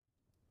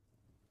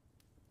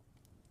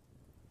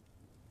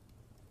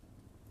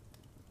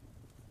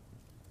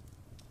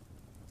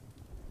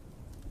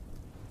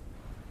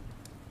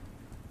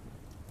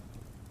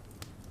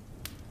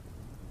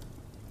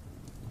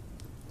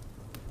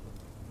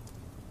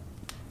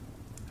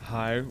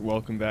Hi,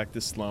 welcome back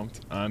to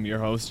Slumped. I'm your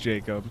host,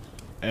 Jacob.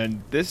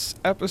 And this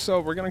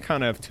episode, we're going to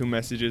kind of have two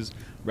messages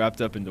wrapped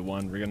up into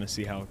one. We're going to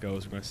see how it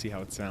goes. We're going to see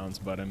how it sounds.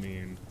 But,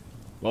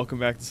 welcome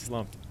back to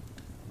Slumped.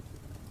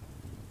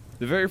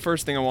 The very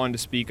first thing I wanted to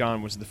speak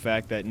on was the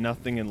fact that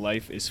nothing in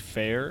life is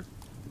fair.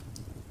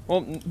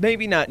 Well,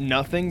 maybe not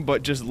nothing,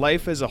 but just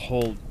life as a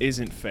whole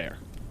isn't fair.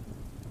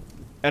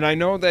 And I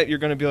know that you're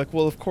going to be like,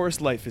 well, of course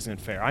life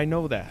isn't fair. I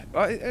know that.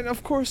 And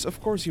of course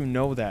you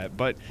know that.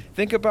 But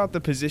think about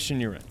the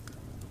position you're in.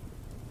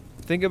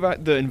 Think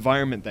about the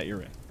environment that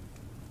you're in.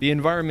 The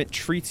environment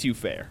treats you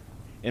fair.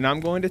 And I'm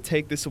going to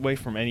take this away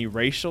from any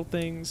racial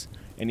things,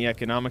 any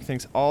economic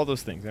things, all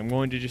those things. I'm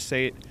going to just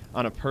say it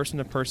on a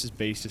person-to-person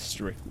basis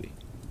strictly.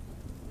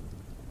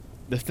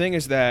 The thing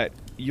is that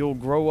you'll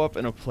grow up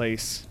in a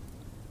place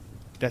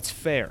that's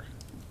fair.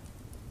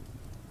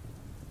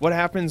 What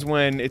happens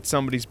when it's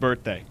somebody's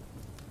birthday?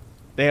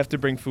 They have to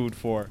bring food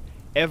for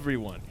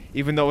everyone,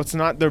 even though it's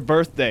not their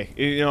birthday.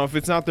 You know, if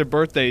it's not their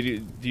birthday,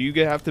 do you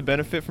have to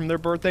benefit from their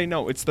birthday?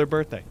 No, it's their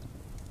birthday.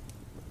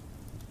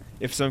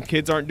 If some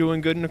kids aren't doing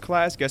good in a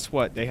class, guess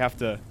what? They have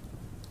to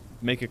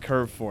make a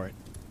curve for it.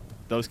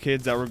 Those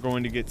kids that were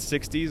going to get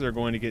 60s are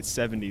going to get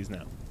 70s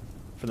now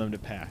for them to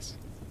pass,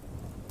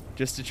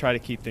 just to try to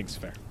keep things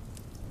fair.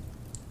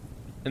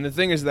 And the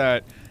thing is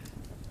that,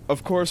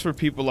 of course, for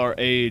people our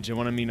age, and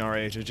when I mean our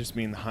age, I just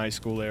mean the high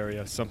school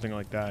area, something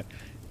like that.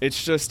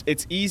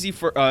 It's easy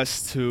for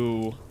us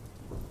to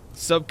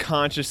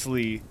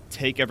subconsciously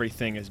take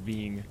everything as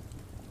being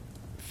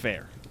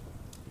fair.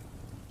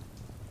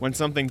 When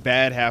something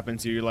bad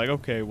happens to you, you're like,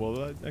 okay,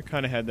 well, I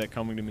kind of had that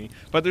coming to me.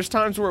 But there's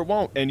times where it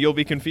won't, and you'll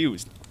be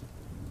confused.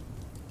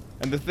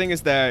 And the thing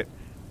is that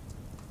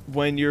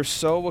when you're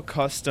so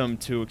accustomed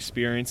to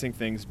experiencing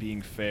things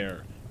being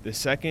fair, the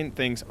second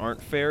things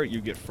aren't fair, you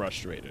get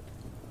frustrated.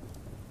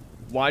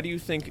 Why do you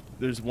think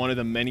there's one of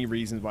the many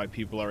reasons why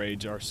people our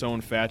age are so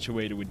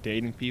infatuated with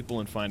dating people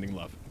and finding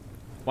love?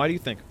 Why do you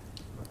think?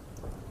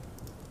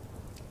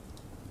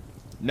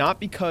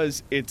 Not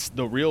because it's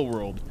the real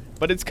world,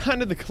 but it's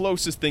kind of the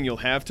closest thing you'll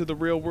have to the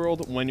real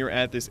world when you're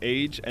at this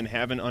age and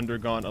haven't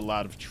undergone a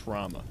lot of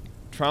trauma.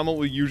 Trauma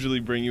will usually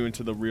bring you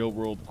into the real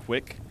world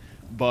quick,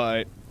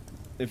 but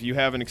if you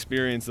haven't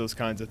experienced those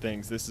kinds of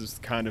things, this is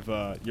kind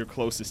of your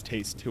closest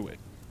taste to it.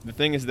 The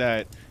thing is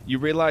that you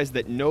realize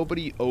that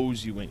nobody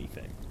owes you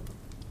anything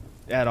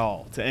at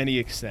all, to any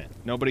extent.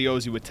 Nobody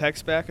owes you a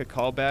text back, a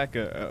call back,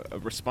 a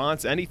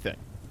response, anything.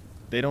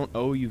 They don't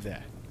owe you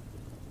that.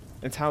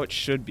 That's how it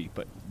should be,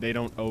 but they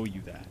don't owe you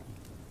that.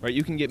 Right?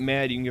 You can get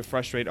mad, you can get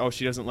frustrated. Oh,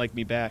 she doesn't like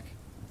me back.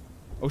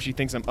 Oh, she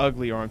thinks I'm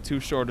ugly, or I'm too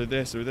short, or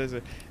this, or this.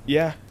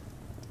 Yeah.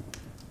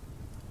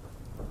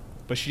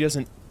 But she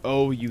doesn't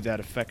owe you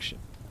that affection.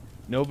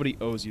 Nobody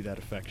owes you that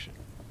affection.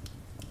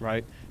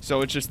 Right?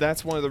 So it's just,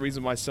 that's one of the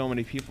reasons why so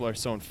many people are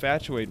so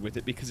infatuated with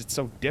it, because it's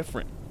so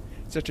different.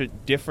 It's such a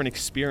different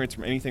experience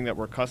from anything that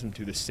we're accustomed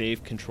to, the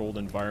safe, controlled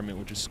environment,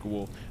 which is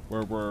school,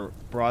 where we're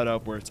brought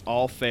up, where it's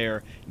all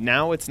fair.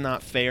 Now it's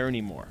not fair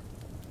anymore.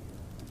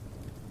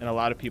 And a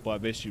lot of people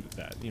have issues with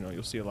that. You know,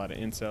 you'll see a lot of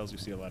incels,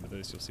 you'll see a lot of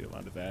this, you'll see a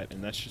lot of that,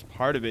 and that's just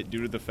part of it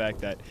due to the fact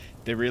that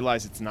they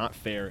realize it's not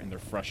fair and they're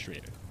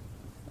frustrated.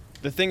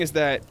 The thing is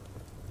that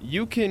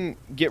you can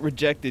get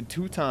rejected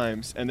 2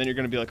 times, and then you're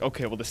going to be like,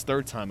 okay, well, this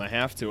third time I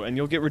have to, and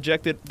you'll get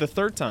rejected the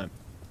third time,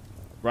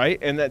 right?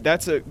 And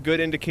that's a good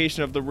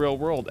indication of the real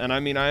world. And I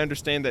mean, I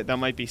understand that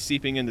might be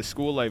seeping into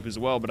school life as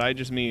well, but I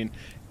just mean,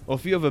 well,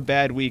 if you have a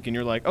bad week and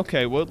you're like,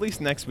 okay, well, at least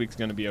next week's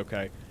going to be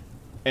okay,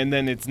 and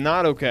then it's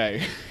not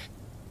okay,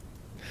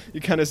 you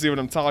kind of see what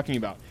I'm talking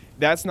about.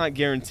 That's not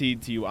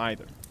guaranteed to you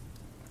either.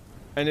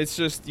 And it's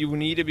just, you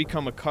need to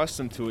become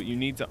accustomed to it. You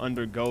need to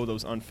undergo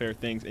those unfair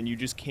things, and you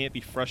just can't be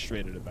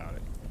frustrated about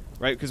it,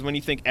 right? Because when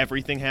you think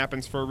everything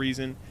happens for a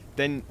reason,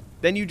 then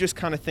you just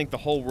kind of think the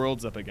whole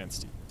world's up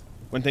against you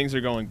when things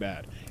are going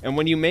bad. And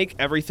when you make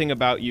everything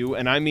about you,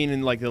 and I mean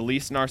in like the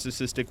least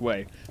narcissistic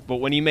way, but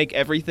when you make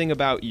everything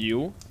about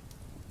you,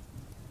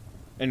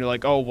 and you're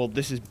like, oh, well,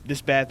 this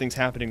bad thing's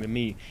happening to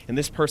me, and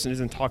this person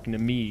isn't talking to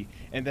me,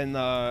 and then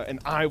and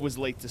I was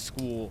late to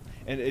school,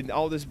 and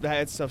all this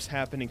bad stuff's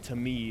happening to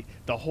me,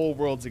 the whole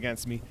world's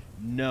against me.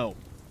 No.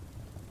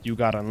 You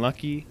got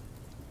unlucky.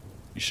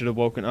 You should have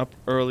woken up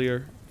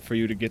earlier for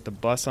you to get the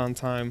bus on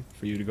time,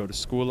 for you to go to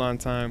school on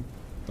time,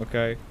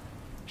 okay?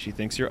 She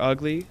thinks you're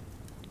ugly,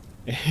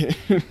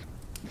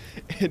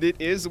 and it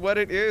is what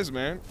it is,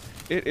 man.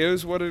 It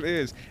is what it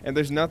is. And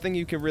there's nothing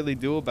you can really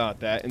do about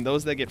that. And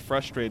those that get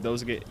frustrated, those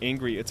that get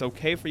angry, it's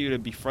okay for you to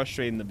be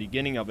frustrated in the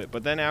beginning of it.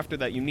 But then after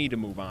that, you need to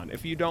move on.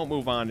 If you don't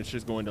move on, it's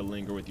just going to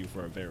linger with you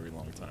for a very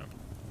long time.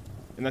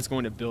 And that's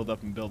going to build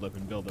up and build up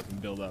and build up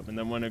and build up. And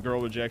then when a girl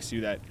rejects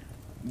you that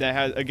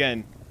has,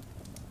 again,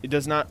 it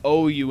does not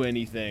owe you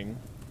anything,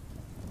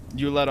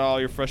 you let all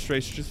your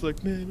frustrations just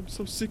like, man, I'm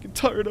so sick and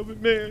tired of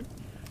it, man.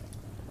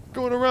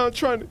 Going around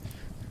trying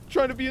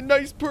to be a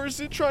nice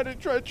person, trying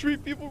to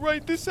treat people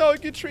right. This is how I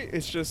get treated.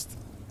 It's just,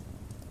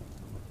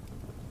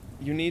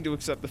 you need to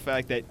accept the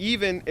fact that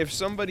even if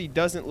somebody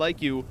doesn't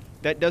like you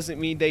That doesn't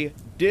mean they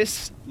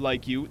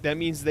dislike you. That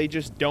means they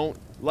just don't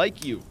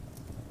like you.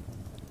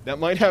 That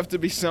might have to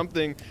be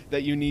something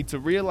that you need to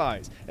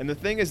realize. And the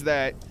thing is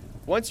that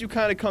once you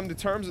kind of come to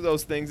terms with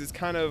those things, it's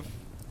kind of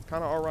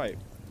all right.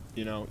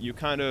 You know, you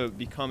kind of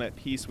become at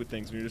peace with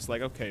things. And you're just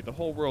like, okay, the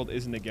whole world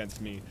isn't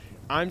against me.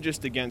 I'm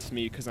just against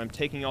me because I'm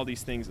taking all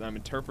these things and I'm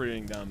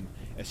interpreting them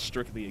as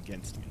strictly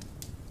against me.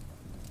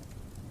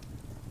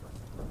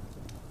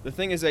 The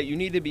thing is that you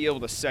need to be able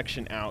to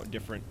section out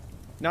different,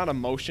 not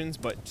emotions,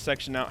 but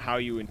section out how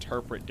you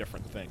interpret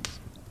different things.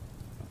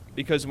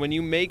 Because when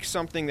you make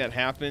something that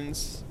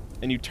happens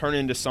and you turn it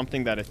into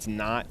something that it's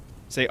not,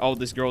 say, oh,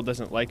 this girl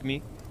doesn't like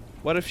me.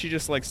 What if she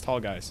just likes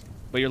tall guys?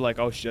 But you're like,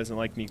 oh, she doesn't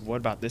like me. What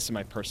about this in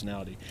my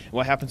personality?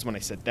 What happens when I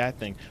said that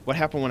thing? What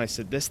happened when I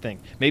said this thing?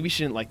 Maybe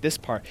she didn't like this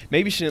part.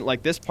 Maybe she didn't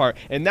like this part.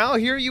 And now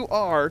here you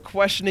are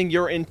questioning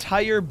your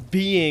entire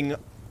being,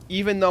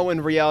 even though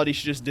in reality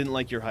she just didn't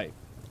like your height.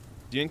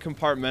 You didn't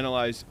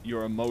compartmentalize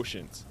your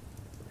emotions.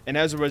 And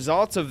as a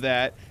result of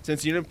that,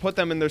 since you didn't put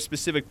them in their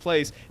specific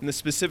place, in the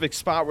specific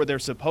spot where they're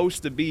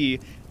supposed to be,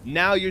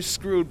 now you're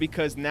screwed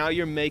because now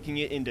you're making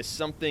it into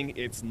something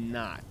it's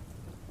not.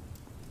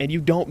 And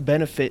you don't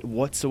benefit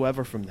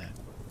whatsoever from that.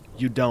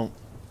 You don't.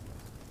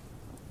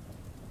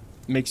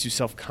 It makes you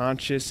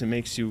self-conscious. It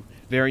makes you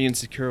very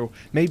insecure.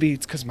 Maybe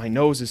it's because my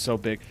nose is so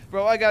big.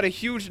 Bro, I got a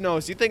huge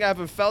nose. You think I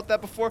haven't felt that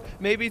before?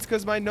 Maybe it's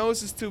because my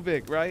nose is too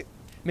big, right?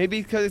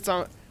 Maybe because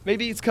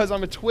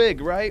I'm a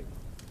twig, right?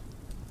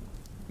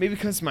 Maybe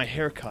because it's my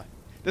haircut.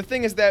 The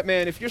thing is that,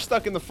 man, if you're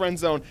stuck in the friend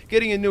zone,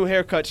 getting a new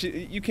haircut,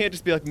 you can't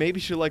just be like,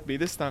 maybe she'll like me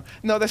this time.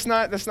 No, that's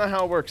not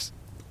how it works.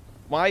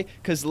 Why?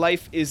 Because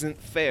life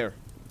isn't fair.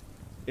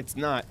 It's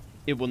not.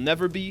 It will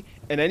never be.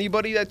 And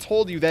anybody that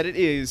told you that it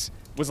is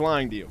was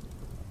lying to you.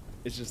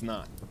 It's just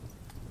not.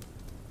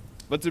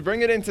 But to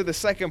bring it into the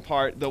second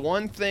part, the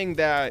one thing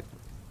that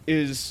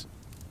is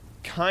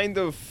kind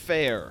of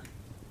fair,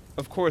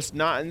 of course,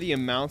 not in the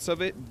amounts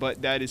of it,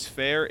 but that is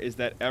fair, is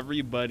that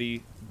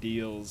everybody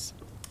deals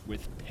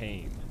with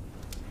pain.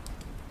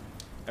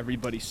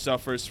 Everybody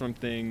suffers from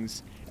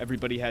things.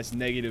 Everybody has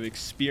negative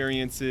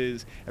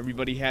experiences.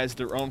 Everybody has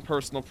their own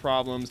personal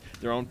problems,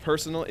 their own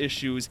personal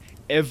issues.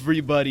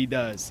 Everybody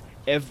does.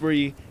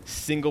 Every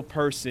single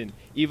person.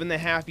 Even the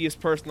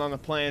happiest person on the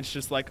planet is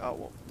just like, oh,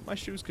 well, my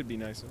shoes could be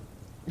nicer.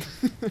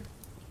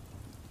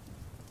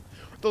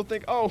 They'll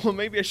think, oh, well,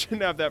 maybe I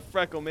shouldn't have that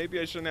freckle. Maybe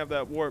I shouldn't have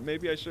that wart.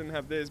 Maybe I shouldn't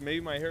have this.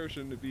 Maybe my hair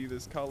shouldn't be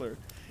this color.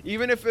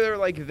 Even if they're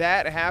like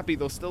that happy,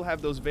 they'll still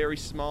have those very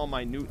small,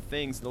 minute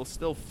things. They'll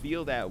still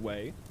feel that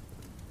way.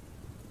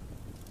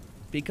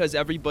 Because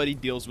everybody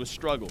deals with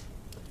struggle.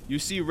 You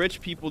see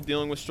rich people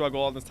dealing with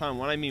struggle all the time.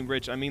 When I mean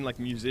rich, I mean like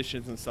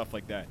musicians and stuff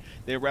like that.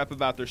 They rap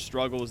about their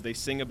struggles. They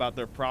sing about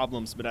their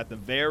problems. But at the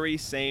very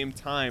same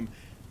time,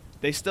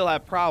 they still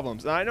have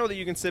problems. And I know that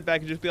you can sit back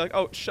and just be like,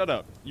 oh, shut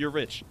up. You're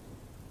rich.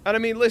 And I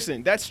mean,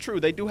 listen, that's true.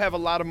 They do have a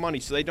lot of money,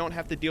 so they don't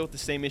have to deal with the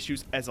same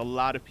issues as a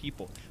lot of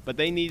people. But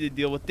they need to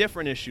deal with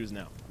different issues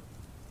now.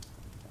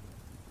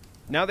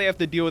 Now they have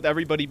to deal with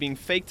everybody being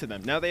fake to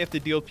them. Now they have to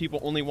deal with people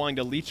only wanting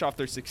to leech off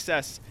their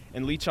success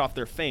and leech off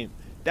their fame.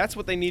 That's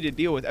what they need to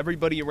deal with,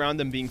 everybody around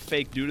them being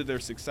fake due to their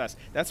success.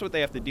 That's what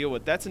they have to deal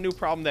with. That's a new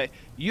problem that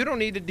you don't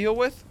need to deal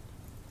with.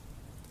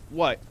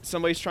 What?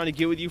 Somebody's trying to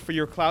get with you for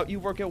your clout?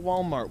 You work at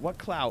Walmart. What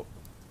clout?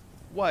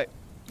 What?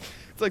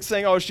 It's like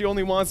saying, oh, she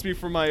only wants me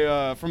for my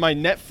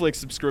Netflix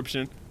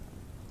subscription.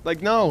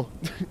 Like, no.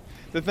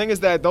 The thing is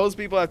that those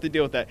people have to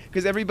deal with that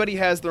because everybody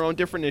has their own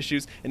different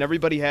issues and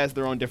everybody has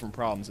their own different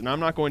problems. And I'm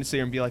not going to sit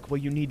here and be like, well,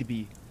 you need to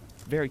be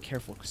very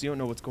careful because you don't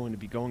know what's going to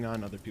be going on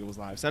in other people's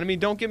lives. And I mean,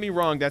 don't get me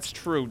wrong. That's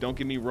true. Don't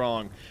get me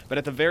wrong. But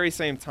at the very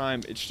same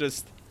time, it's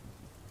just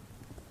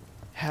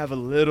have a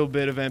little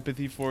bit of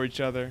empathy for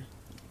each other.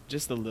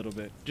 Just a little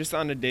bit. Just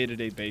on a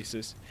day-to-day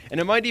basis. And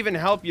it might even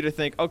help you to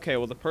think, okay,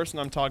 well, the person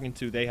I'm talking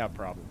to, they have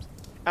problems.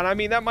 And I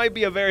mean, that might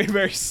be a very,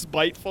 very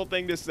spiteful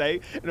thing to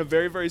say and a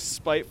very, very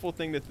spiteful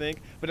thing to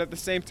think. But at the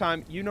same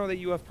time, you know that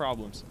you have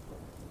problems.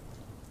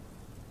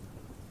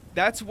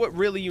 That's what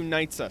really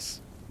unites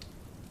us.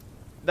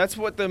 That's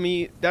what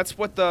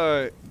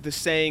the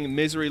saying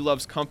misery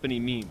loves company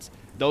means.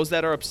 Those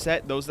that are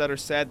upset, those that are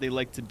sad, they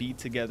like to be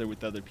together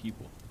with other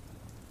people.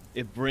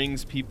 It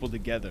brings people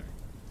together.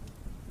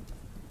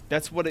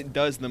 That's what it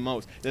does the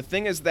most. The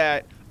thing is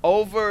that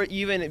over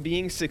even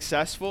being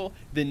successful,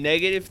 the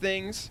negative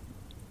things,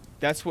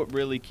 that's what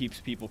really keeps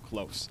people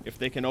close. If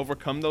they can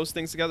overcome those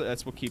things together,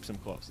 that's what keeps them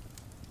close.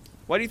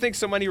 Why do you think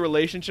so many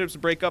relationships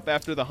break up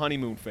after the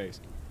honeymoon phase?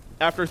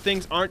 After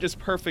things aren't just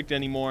perfect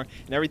anymore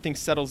and everything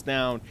settles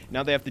down,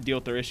 now they have to deal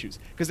with their issues.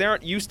 Because they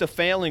aren't used to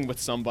failing with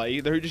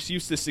somebody. They're just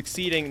used to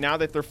succeeding. Now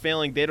that they're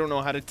failing, they don't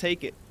know how to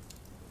take it.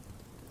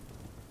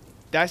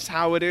 That's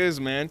how it is,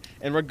 man.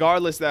 And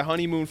regardless, that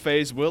honeymoon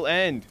phase will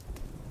end.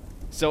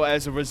 So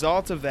as a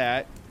result of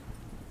that,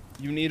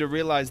 you need to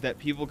realize that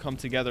people come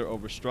together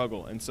over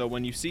struggle. And so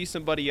when you see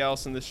somebody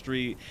else in the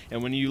street,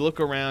 and when you look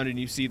around and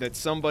you see that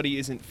somebody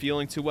isn't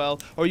feeling too well,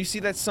 or you see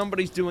that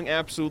somebody's doing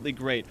absolutely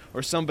great,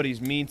 or somebody's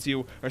mean to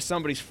you, or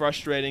somebody's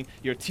frustrating,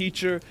 your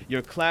teacher,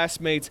 your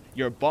classmates,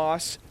 your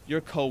boss,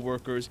 your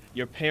coworkers,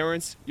 your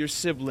parents, your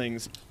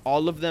siblings,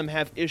 all of them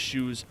have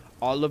issues,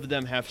 all of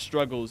them have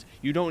struggles.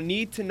 You don't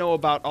need to know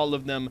about all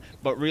of them,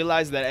 but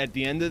realize that at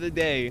the end of the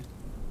day,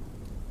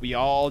 we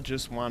all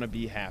just want to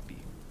be happy.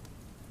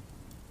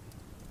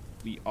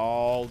 We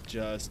all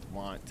just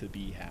want to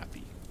be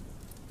happy.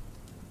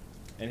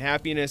 And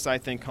happiness, I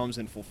think, comes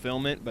in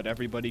fulfillment, but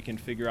everybody can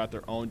figure out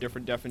their own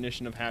different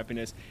definition of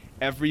happiness.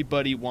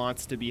 Everybody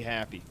wants to be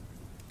happy,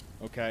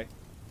 okay?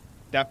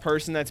 That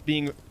person that's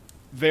being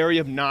very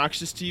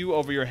obnoxious to you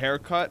over your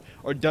haircut,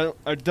 or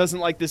doesn't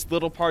like this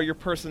little part of your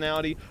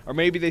personality, or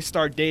maybe they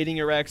start dating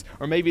your ex,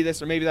 or maybe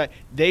this, or maybe that,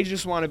 they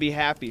just want to be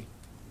happy.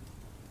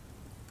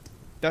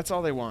 That's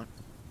all they want.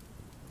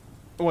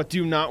 What, do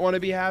you not want to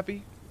be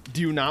happy? Do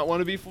you not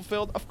want to be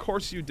fulfilled? Of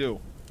course you do.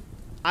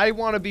 I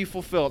want to be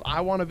fulfilled. I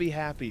want to be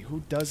happy.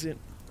 Who doesn't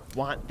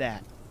want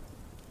that?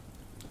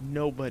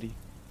 Nobody.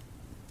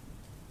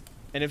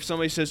 And if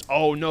somebody says,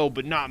 oh no,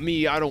 but not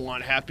me, I don't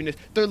want happiness,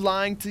 they're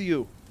lying to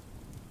you.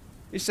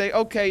 You say,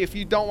 okay, if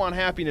you don't want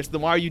happiness,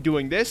 then why are you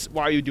doing this?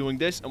 Why are you doing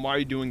this? And why are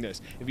you doing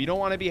this? If you don't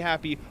want to be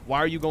happy, why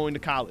are you going to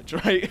college,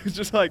 right? It's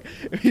just like,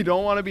 if you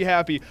don't want to be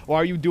happy, why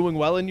are you doing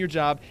well in your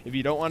job? If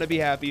you don't want to be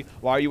happy,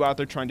 why are you out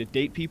there trying to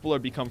date people or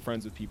become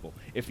friends with people?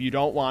 If you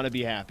don't want to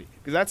be happy.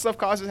 Because that stuff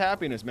causes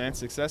happiness, man.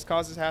 Success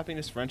causes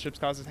happiness. Friendships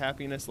causes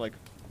happiness. Like,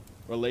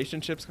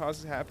 relationships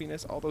causes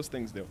happiness. All those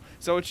things do.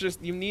 So it's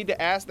just, you need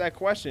to ask that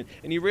question.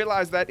 And you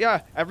realize that,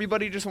 yeah,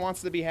 everybody just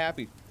wants to be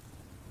happy.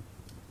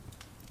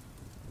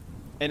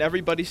 And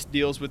everybody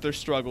deals with their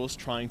struggles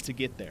trying to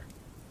get there.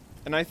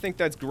 And I think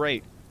that's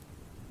great.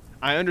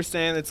 I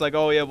understand it's like,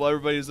 oh yeah, well,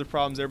 everybody has their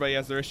problems, everybody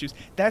has their issues.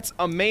 That's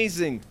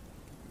amazing.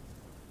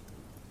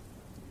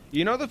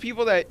 You know the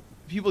people that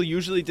people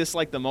usually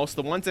dislike the most?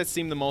 The ones that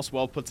seem the most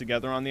well put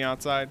together on the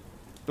outside?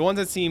 The ones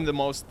that seem the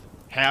most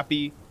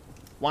happy?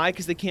 Why?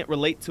 Because they can't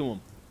relate to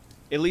them.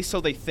 At least so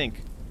they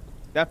think.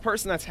 That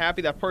person that's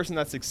happy, that person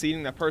that's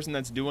succeeding, that person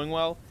that's doing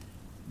well,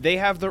 they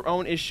have their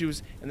own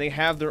issues and they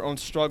have their own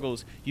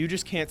struggles. You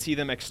just can't see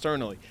them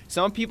externally.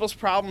 Some people's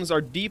problems are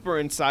deeper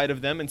inside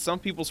of them, and some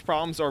people's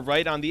problems are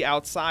right on the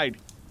outside.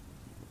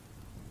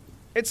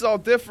 It's all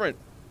different.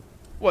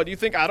 What, do you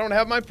think I don't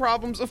have my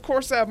problems? Of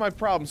course I have my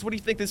problems. What do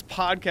you think this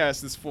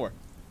podcast is for?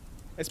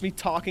 It's me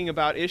talking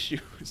about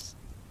issues.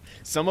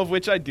 Some of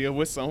which I deal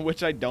with, some of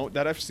which I don't,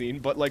 that I've seen,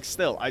 but like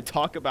still, I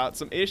talk about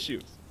some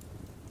issues.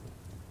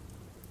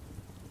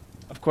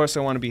 Of course I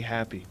want to be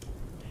happy.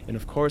 And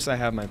of course I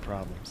have my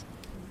problems.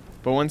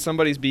 But when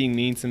somebody's being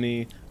mean to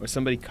me, or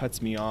somebody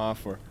cuts me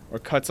off, or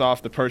cuts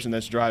off the person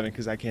that's driving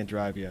because I can't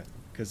drive yet,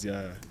 because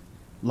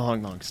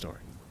long story.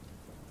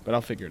 But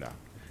I'll figure it out.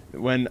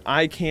 When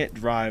I can't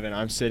drive and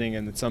I'm sitting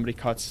and then somebody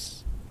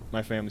cuts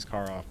my family's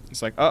car off,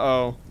 it's like,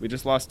 uh-oh, we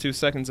just lost 2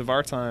 seconds of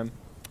our time.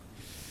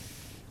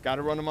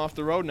 Gotta run them off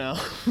the road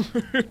now.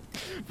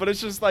 But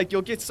it's just like,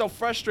 you'll get so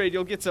frustrated,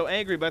 you'll get so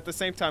angry, but at the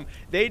same time,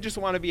 they just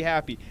want to be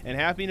happy. And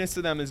happiness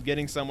to them is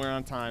getting somewhere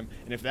on time.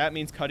 And if that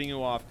means cutting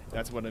you off,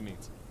 that's what it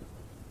means.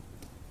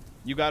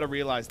 You gotta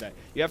realize that.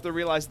 You have to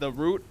realize the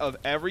root of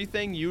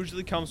everything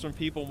usually comes from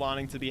people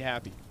wanting to be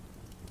happy.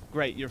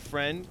 Great, your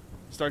friend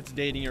starts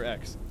dating your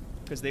ex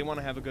because they want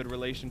to have a good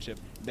relationship.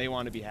 They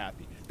want to be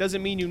happy.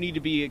 Doesn't mean you need to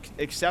be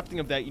accepting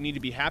of that. You need to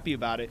be happy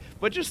about it.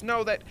 But just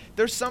know that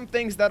there's some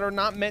things that are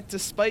not meant to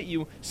spite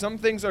you. Some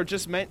things are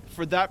just meant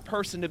for that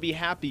person to be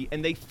happy,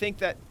 and they think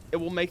that it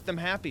will make them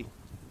happy.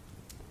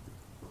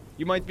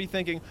 You might be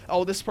thinking,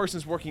 oh, this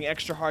person's working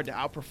extra hard to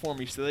outperform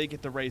me so they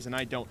get the raise and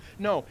I don't.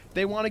 No,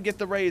 they want to get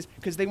the raise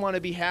because they want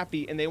to be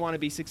happy and they want to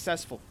be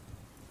successful.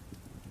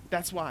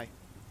 That's why.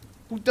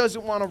 Who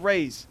doesn't want a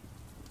raise?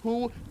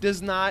 Who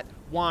does not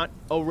want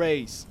a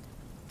raise?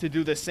 To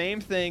do the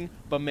same thing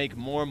but make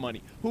more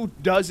money. Who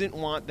doesn't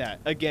want that?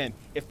 Again,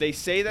 if they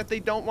say that they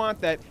don't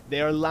want that,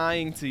 they are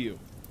lying to you.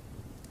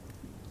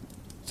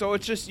 So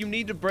it's just, you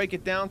need to break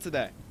it down to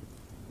that.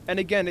 And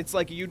again, it's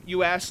like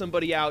you ask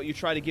somebody out, you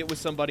try to get with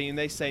somebody and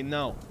they say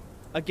no.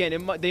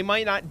 Again, they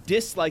might not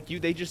dislike you,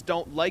 they just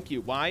don't like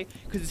you. Why?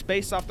 Because it's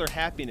based off their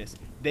happiness.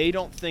 They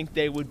don't think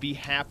they would be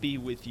happy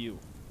with you.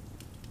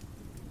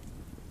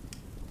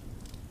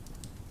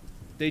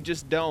 They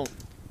just don't.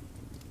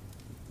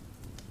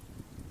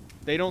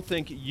 They don't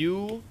think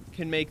you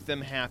can make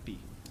them happy,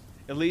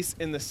 at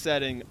least in the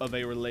setting of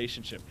a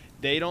relationship.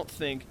 They don't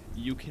think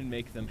you can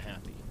make them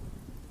happy.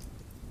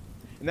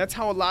 And that's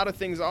how a lot of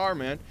things are,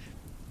 man.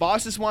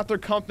 Bosses want their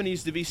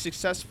companies to be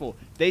successful.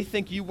 They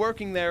think you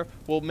working there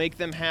will make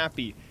them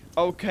happy.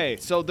 Okay,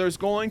 so there's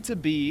going to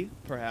be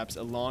perhaps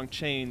a long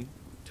chain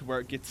to where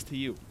it gets to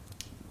you.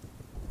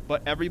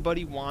 But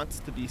everybody wants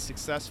to be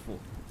successful.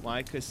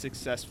 Why? Because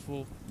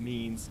successful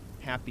means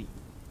happy.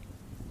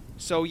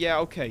 So yeah,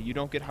 okay, you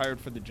don't get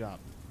hired for the job.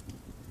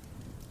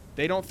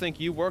 They don't think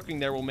you working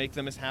there will make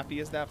them as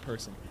happy as that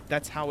person.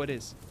 That's how it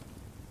is.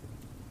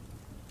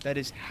 That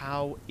is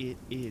how it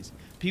is.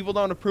 People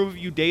don't approve of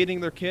you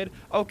dating their kid.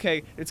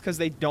 Okay, it's because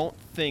they don't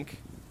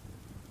think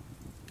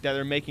that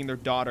they're making their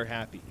daughter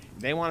happy.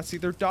 They want to see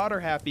their daughter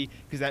happy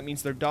because that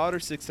means their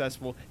daughter's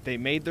successful. They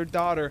made their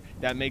daughter.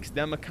 That makes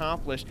them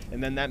accomplished.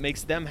 And then that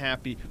makes them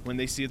happy when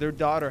they see their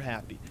daughter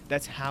happy.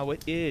 That's how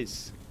it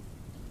is.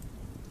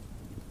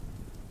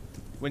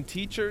 When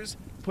teachers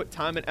put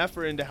time and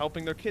effort into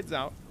helping their kids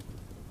out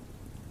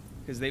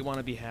because they want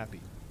to be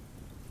happy.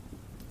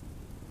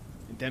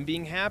 And them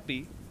being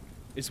happy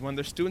is when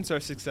their students are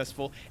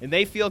successful and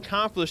they feel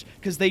accomplished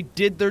because they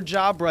did their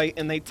job right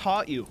and they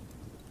taught you.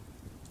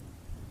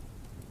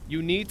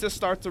 You need to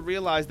start to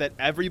realize that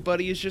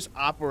everybody is just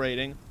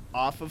operating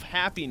off of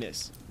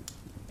happiness.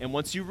 And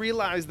once you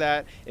realize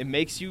that, it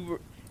makes you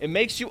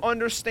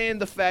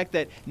understand the fact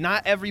that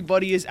not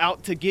everybody is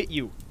out to get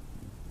you.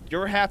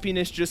 Your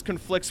happiness just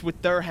conflicts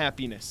with their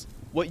happiness.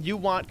 What you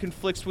want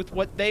conflicts with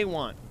what they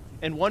want.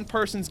 And one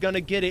person's going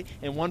to get it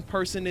and one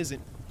person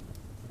isn't.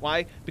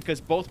 Why?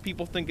 Because both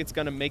people think it's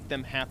going to make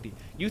them happy.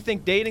 You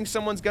think dating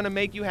someone's going to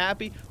make you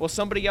happy? Well,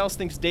 somebody else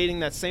thinks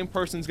dating that same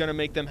person's going to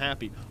make them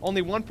happy.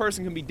 Only one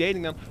person can be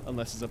dating them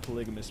unless it's a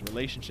polygamous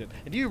relationship.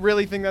 And do you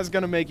really think that's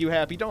going to make you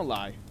happy? Don't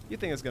lie. You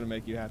think it's going to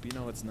make you happy?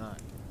 No, it's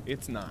not.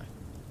 It's not.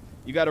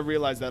 You got to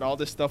realize that all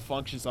this stuff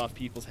functions off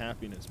people's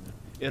happiness, man.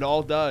 It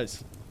all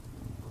does.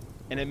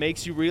 And it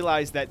makes you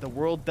realize that the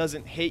world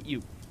doesn't hate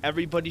you.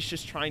 Everybody's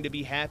just trying to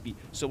be happy.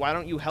 So why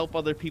don't you help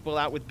other people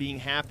out with being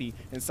happy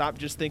and stop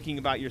just thinking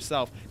about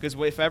yourself? Because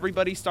if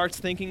everybody starts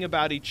thinking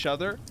about each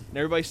other and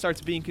everybody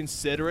starts being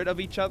considerate of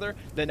each other,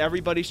 then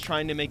everybody's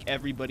trying to make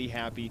everybody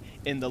happy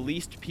in the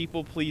least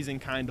people-pleasing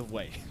kind of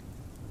way.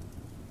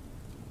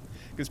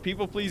 Because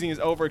people-pleasing is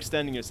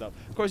overextending yourself.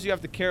 Of course, you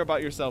have to care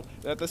about yourself,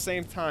 but at the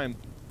same time,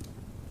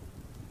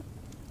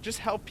 just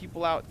help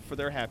people out for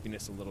their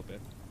happiness a little bit.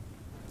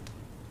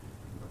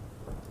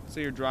 So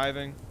you're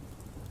driving,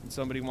 and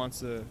somebody wants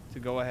to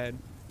go ahead,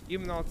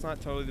 even though it's not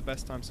totally the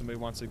best time, somebody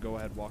wants to go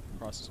ahead, walk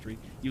across the street.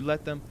 You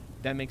let them,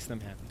 that makes them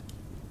happy.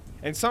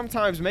 And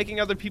sometimes making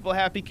other people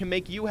happy can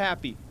make you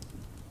happy.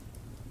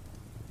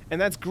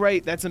 And that's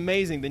great, that's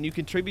amazing. Then you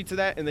contribute to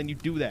that, and then you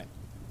do that.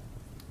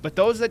 But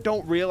those that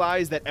don't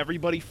realize that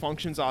everybody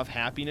functions off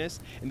happiness,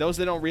 and those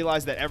that don't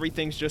realize that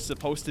everything's just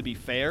supposed to be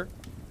fair,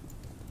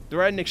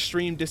 they're at an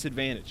extreme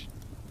disadvantage.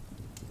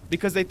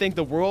 Because they think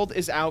the world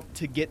is out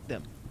to get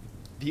them.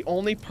 The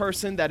only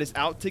person that is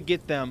out to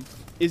get them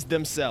is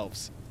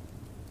themselves.